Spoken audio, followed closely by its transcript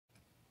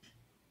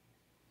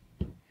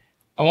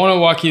I want to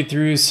walk you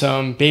through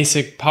some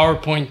basic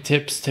PowerPoint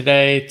tips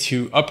today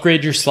to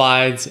upgrade your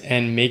slides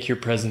and make your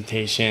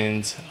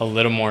presentations a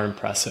little more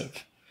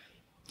impressive.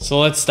 So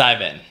let's dive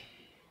in.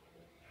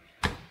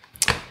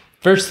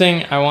 First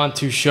thing I want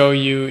to show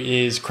you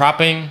is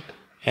cropping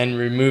and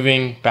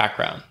removing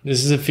background.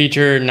 This is a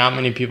feature not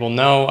many people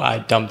know. I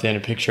dumped in a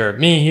picture of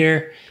me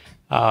here.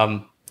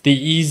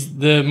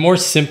 The more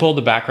simple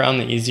the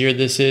background, the easier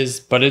this is,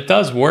 but it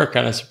does work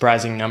on a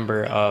surprising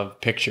number of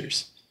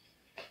pictures.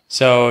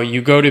 So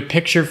you go to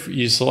picture,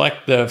 you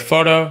select the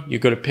photo, you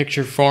go to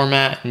picture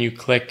format, and you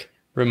click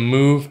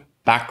remove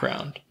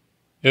background.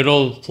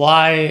 It'll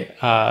apply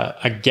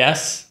a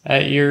guess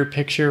at your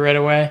picture right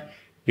away.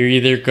 You're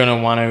either going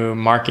to want to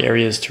mark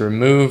areas to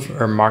remove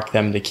or mark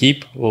them to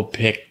keep. We'll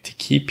pick to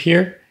keep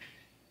here.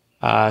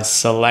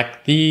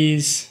 Select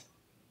these.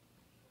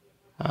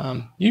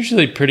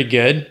 Usually pretty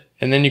good.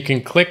 And then you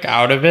can click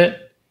out of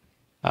it.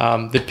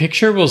 The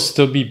picture will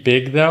still be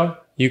big though.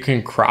 You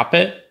can crop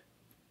it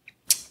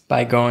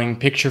by going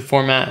picture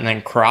format and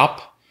then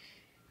crop.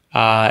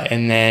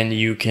 And then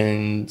you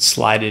can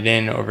slide it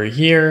in over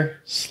here,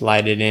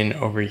 slide it in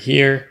over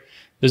here.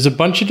 There's a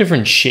bunch of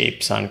different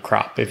shapes on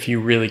crop. If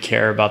you really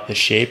care about the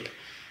shape,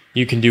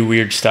 you can do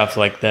weird stuff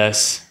like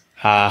this.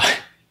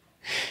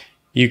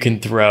 You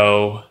can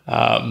throw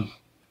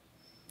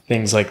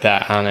things like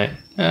that on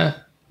it.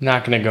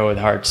 Not gonna go with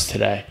hearts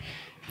today.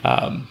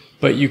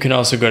 But you can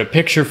also go to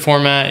picture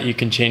format. You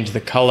can change the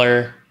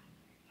color.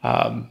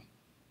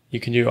 You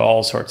can do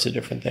all sorts of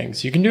different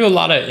things. You can do a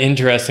lot of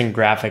interesting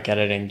graphic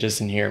editing just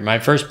in here. My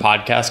first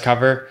podcast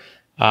cover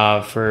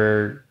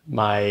for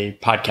my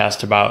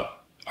podcast about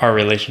our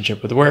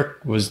relationship with work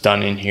was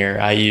done in here.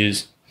 I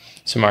used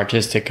some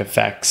artistic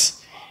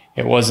effects.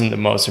 It wasn't the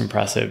most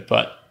impressive,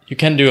 but you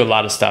can do a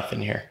lot of stuff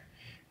in here,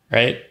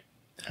 right?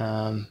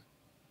 So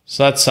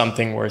that's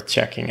something worth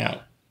checking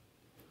out.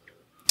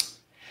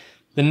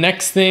 The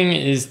next thing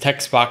is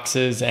text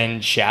boxes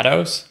and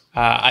shadows.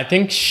 I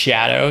think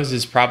shadows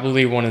is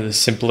probably one of the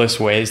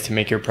simplest ways to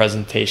make your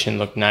presentation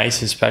look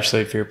nice,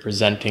 especially if you're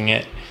presenting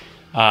it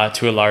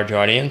to a large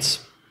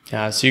audience.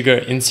 So you go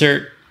to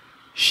insert,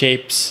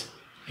 shapes.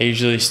 I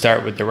usually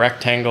start with the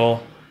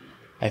rectangle.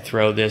 I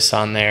throw this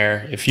on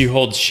there. If you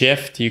hold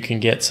shift, you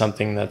can get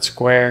something that's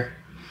square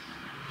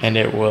and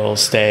it will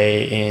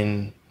stay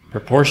in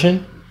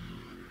proportion.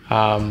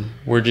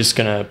 We're just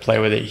gonna play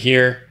with it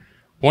here.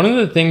 One of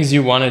the things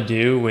you wanna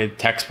do with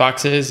text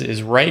boxes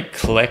is right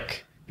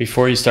click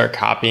before you start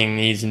copying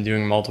these and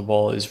doing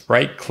multiple, is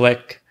right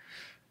click,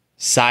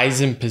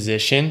 size and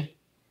position.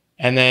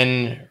 And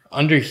then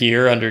under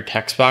here, under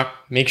text box,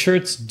 make sure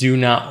it's do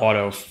not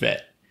auto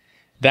fit.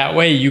 That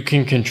way you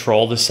can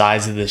control the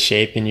size of the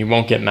shape and you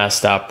won't get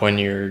messed up when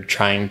you're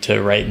trying to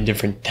write in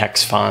different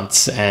text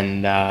fonts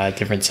and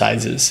different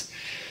sizes.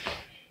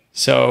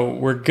 So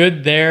we're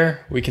good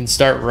there. We can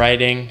start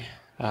writing.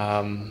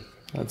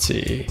 Let's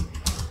see,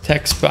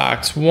 text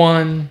box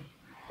 1.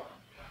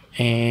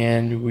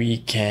 And we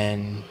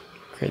can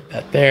create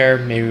that there.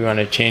 Maybe we want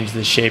to change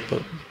the shape,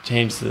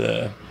 change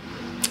the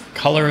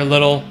color a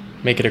little,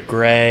 make it a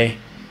gray,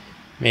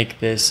 make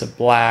this a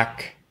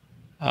black.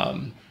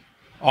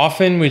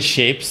 Often with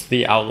shapes,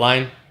 the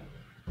outline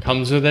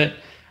comes with it.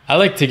 I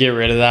like to get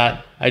rid of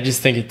that. I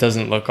just think it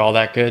doesn't look all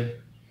that good.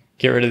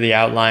 Get rid of the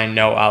outline,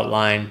 no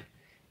outline,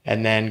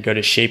 and then go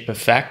to shape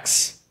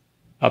effects.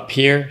 Up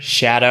here,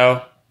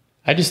 shadow.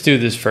 I just do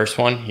this first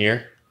one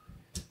here.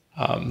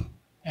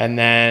 And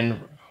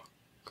then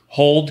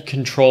hold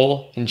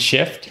Control and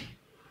Shift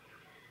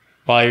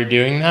while you're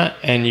doing that,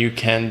 and you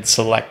can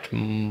select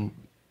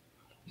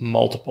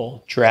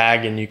multiple,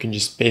 drag, and you can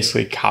just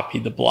basically copy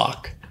the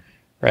block,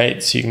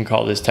 right? So you can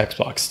call this text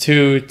box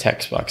 2,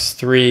 text box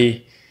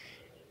 3,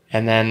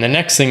 and then the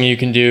next thing you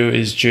can do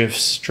is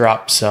just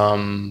drop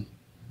some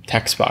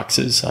text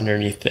boxes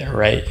underneath there,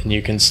 right? And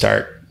you can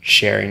start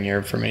sharing your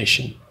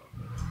information.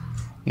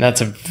 And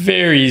that's a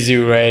very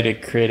easy way to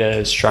create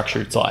a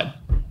structured slide.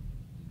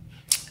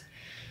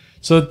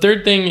 So the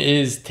third thing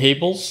is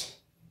tables,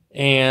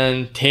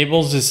 and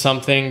tables is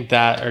something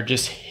that are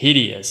just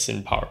hideous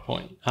in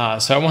PowerPoint.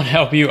 So I want to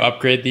help you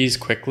upgrade these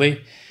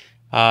quickly.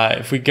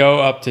 If we go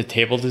up to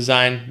table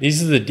design,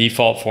 these are the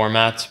default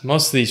formats.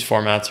 Most of these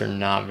formats are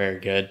not very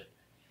good.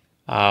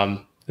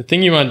 The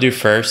thing you want to do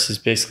first is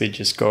basically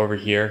just go over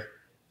here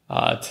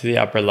to the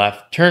upper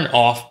left, turn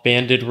off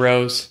banded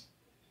rows.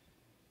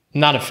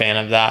 Not a fan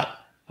of that.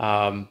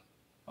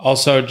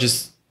 Also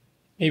just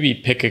maybe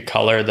pick a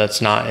color that's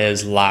not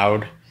as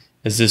loud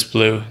as this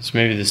blue. So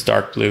maybe this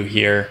dark blue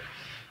here.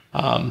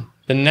 The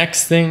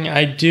next thing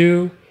I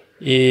do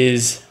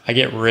is I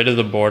get rid of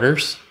the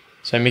borders.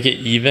 So I make it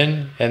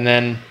even and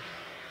then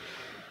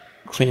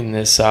clean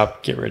this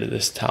up, get rid of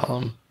this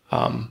column.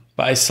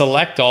 But I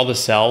select all the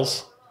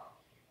cells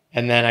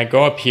and then I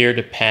go up here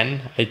to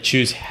pen. I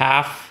choose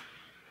 1/2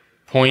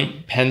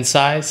 point pen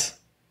size.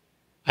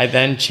 I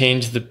then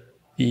change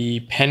the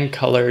pen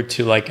color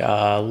to like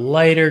a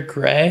lighter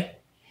gray.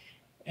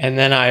 And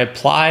then I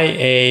apply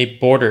a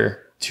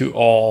border to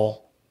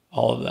all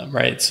all of them,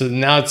 right? So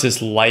now it's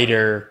this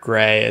lighter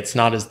gray. It's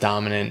not as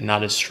dominant,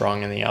 not as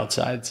strong on the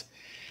outsides.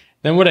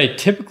 Then what I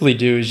typically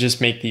do is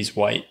just make these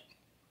white.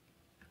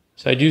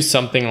 So I do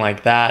something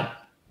like that.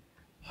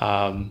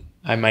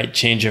 I might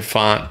change a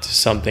font to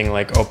something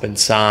like Open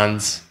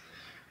Sans.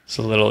 It's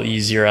a little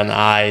easier on the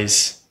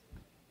eyes.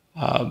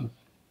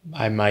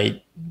 I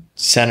might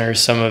center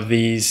some of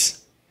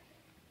these.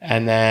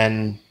 And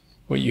then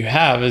what you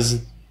have is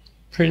a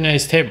pretty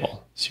nice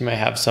table. So you might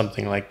have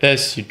something like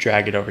this. You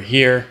drag it over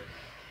here.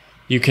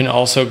 You can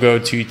also go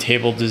to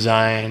table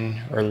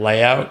design or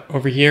layout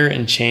over here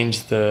and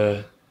change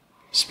the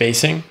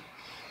spacing.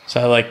 So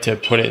I like to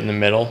put it in the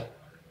middle.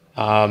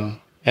 And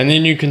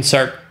then you can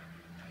start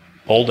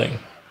bolding.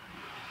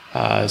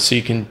 So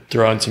you can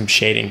throw in some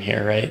shading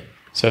here, right?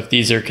 So if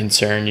these are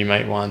concerned, you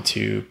might want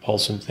to pull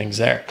some things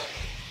there.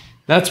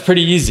 That's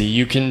pretty easy.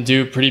 You can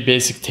do a pretty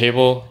basic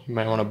table. You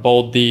might want to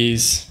bold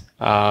these.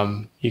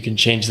 You can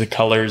change the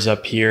colors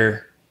up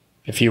here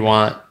if you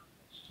want.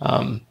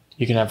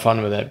 You can have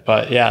fun with it.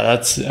 But yeah,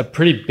 that's a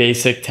pretty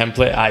basic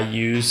template I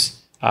use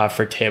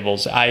for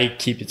tables. I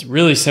keep it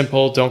really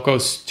simple. Don't go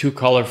too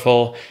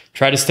colorful.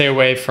 Try to stay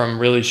away from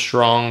really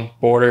strong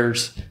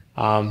borders.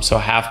 So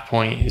half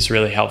point is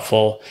really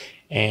helpful,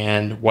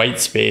 and white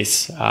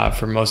space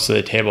for most of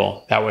the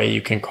table. That way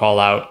you can call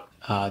out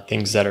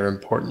things that are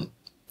important.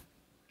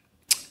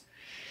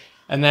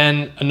 And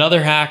then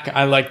another hack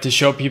I like to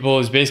show people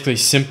is basically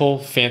simple,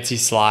 fancy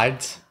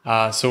slides.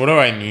 So what do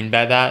I mean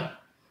by that?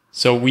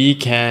 So we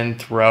can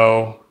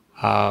throw,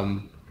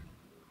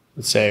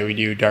 let's say we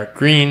do dark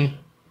green,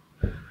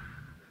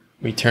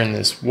 we turn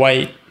this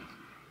white,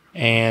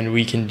 and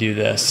we can do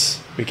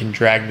this. We can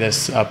drag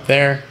this up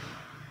there,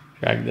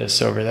 drag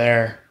this over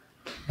there,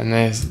 and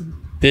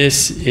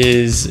this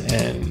is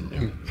an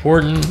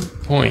important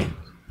point.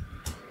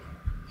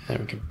 And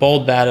we can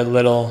bold that a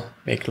little,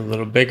 make it a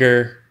little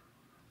bigger.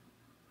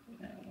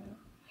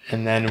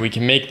 And then we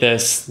can make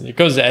this, it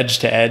goes edge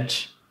to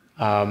edge.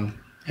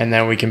 And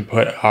then we can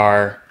put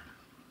our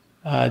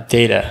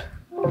data.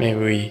 Maybe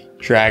we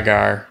drag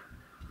our,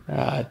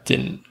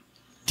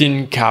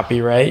 didn't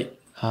copy right.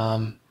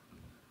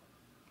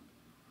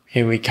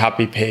 Maybe we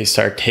copy paste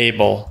our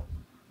table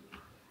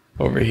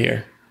over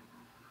here,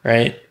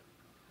 right?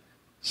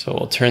 So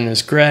we'll turn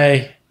this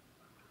gray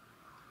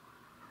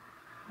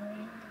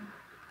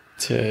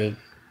to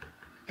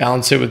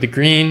balance it with the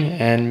green,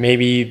 and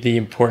maybe the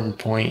important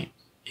point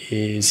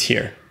is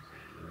here,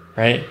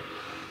 right?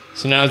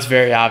 So now it's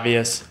very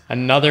obvious.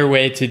 Another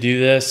way to do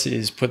this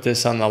is put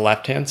this on the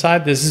left-hand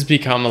side. This has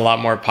become a lot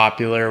more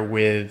popular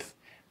with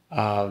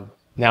now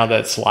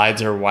that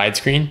slides are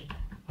widescreen.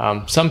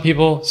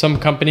 Some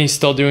companies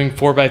still doing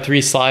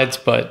 4x3 slides,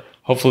 but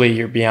hopefully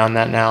you're beyond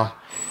that now.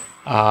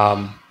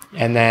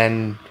 And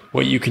then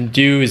what you can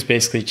do is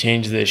basically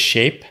change the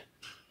shape.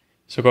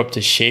 So go up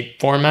to shape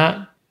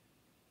format,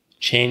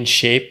 change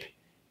shape,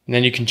 and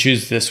then you can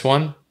choose this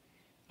one.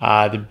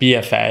 The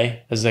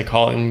BFA, as they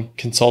call it in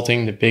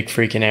consulting, the big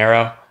freaking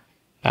arrow.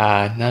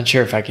 Not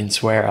sure if I can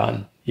swear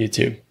on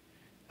YouTube.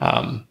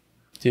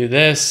 Do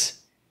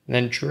this, and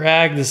then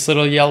drag this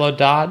little yellow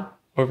dot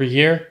over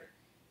here.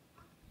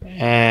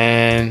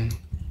 And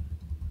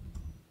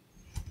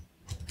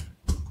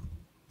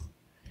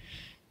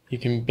you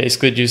can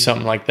basically do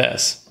something like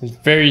this. It's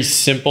a very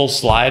simple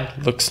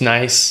slide, looks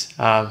nice.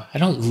 I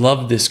don't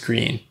love this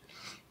green.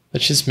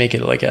 Let's just make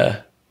it like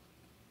a,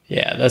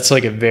 yeah, that's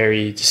like a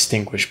very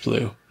distinguished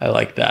blue. I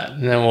like that.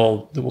 And then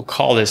we'll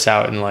call this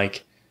out in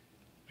like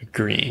a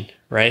green,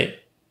 right?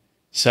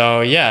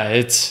 So yeah,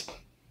 it's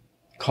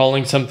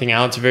calling something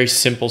out. It's a very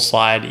simple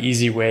slide,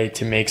 easy way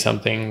to make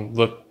something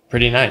look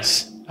pretty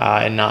nice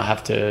and not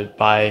have to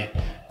buy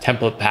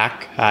template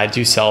pack. I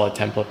do sell a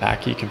template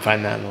pack. You can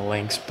find that in the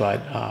links.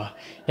 But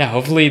yeah,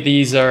 hopefully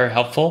these are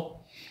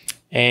helpful.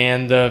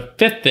 And the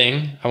fifth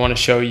thing I want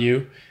to show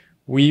you,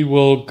 we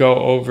will go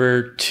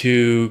over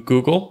to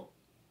Google.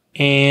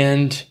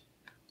 And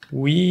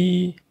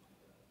we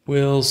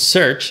will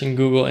search in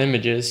Google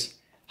Images.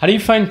 How do you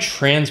find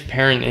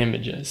transparent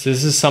images?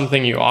 This is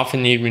something you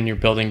often need when you're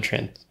building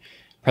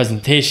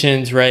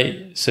presentations,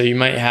 right? So you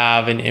might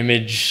have an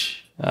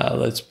image,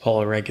 let's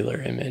pull a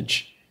regular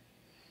image.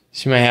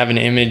 So you might have an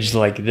image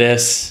like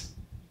this,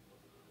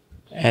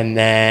 and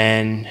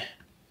then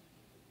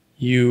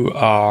you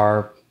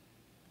are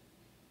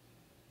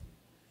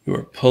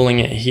pulling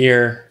it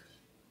here.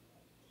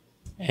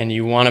 And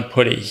you want to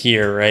put it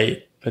here,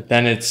 right? But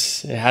then it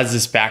has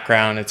this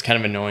background. It's kind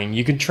of annoying.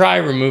 You can try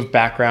remove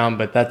background,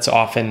 but that's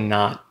often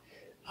not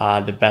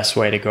the best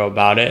way to go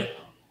about it.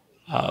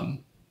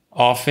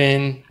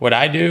 Often what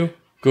I do,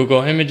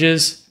 Google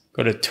Images,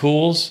 go to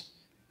Tools,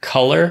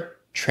 Color,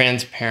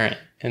 Transparent.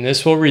 And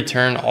this will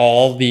return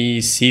all the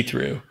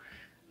see-through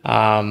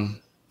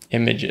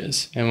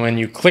images. And when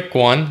you click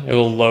one, it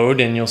will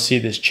load and you'll see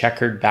this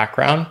checkered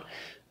background.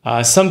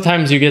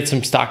 Sometimes you get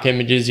some stock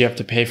images you have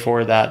to pay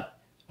for that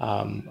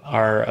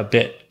are a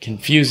bit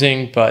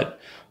confusing,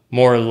 but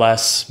more or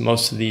less,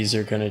 most of these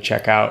are going to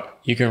check out.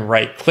 You can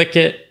right click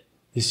it.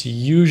 This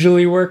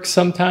usually works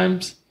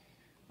sometimes.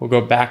 We'll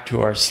go back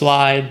to our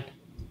slide,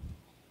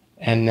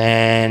 and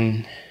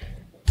then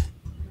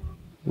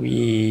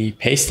we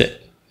paste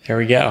it. There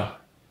we go.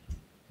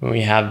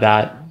 We have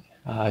that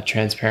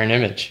transparent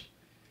image.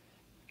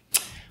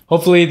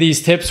 Hopefully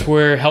these tips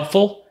were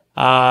helpful.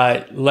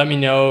 Let me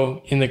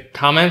know in the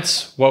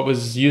comments what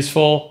was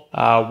useful,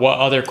 what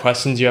other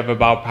questions you have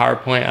about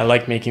PowerPoint. I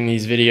like making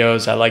these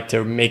videos. I like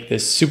to make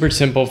this super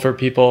simple for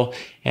people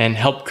and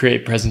help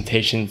create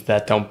presentations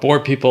that don't bore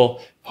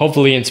people,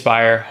 hopefully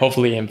inspire,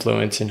 hopefully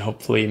influence, and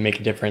hopefully make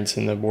a difference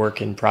in the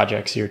work and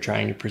projects you're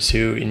trying to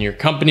pursue in your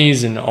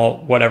companies and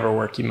whatever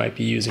work you might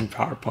be using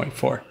PowerPoint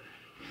for.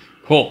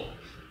 Cool.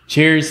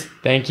 Cheers.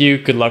 Thank you.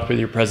 Good luck with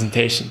your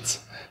presentations.